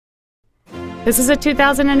This is a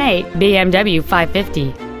 2008 BMW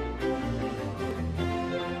 550.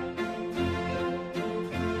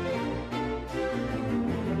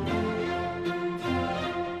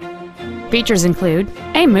 Features include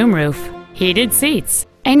a moonroof, heated seats,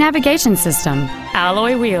 a navigation system,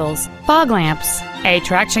 alloy wheels, fog lamps, a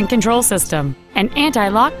traction control system, an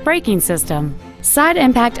anti-lock braking system, side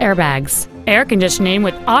impact airbags, air conditioning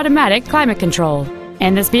with automatic climate control,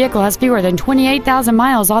 and this vehicle has fewer than 28,000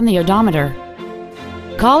 miles on the odometer.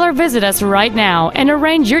 Call or visit us right now and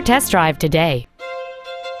arrange your test drive today.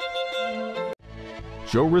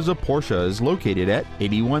 Joe Rizza Porsche is located at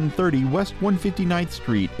 8130 West 159th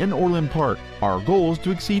Street in Orland Park. Our goal is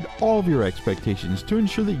to exceed all of your expectations to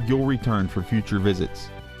ensure that you'll return for future visits.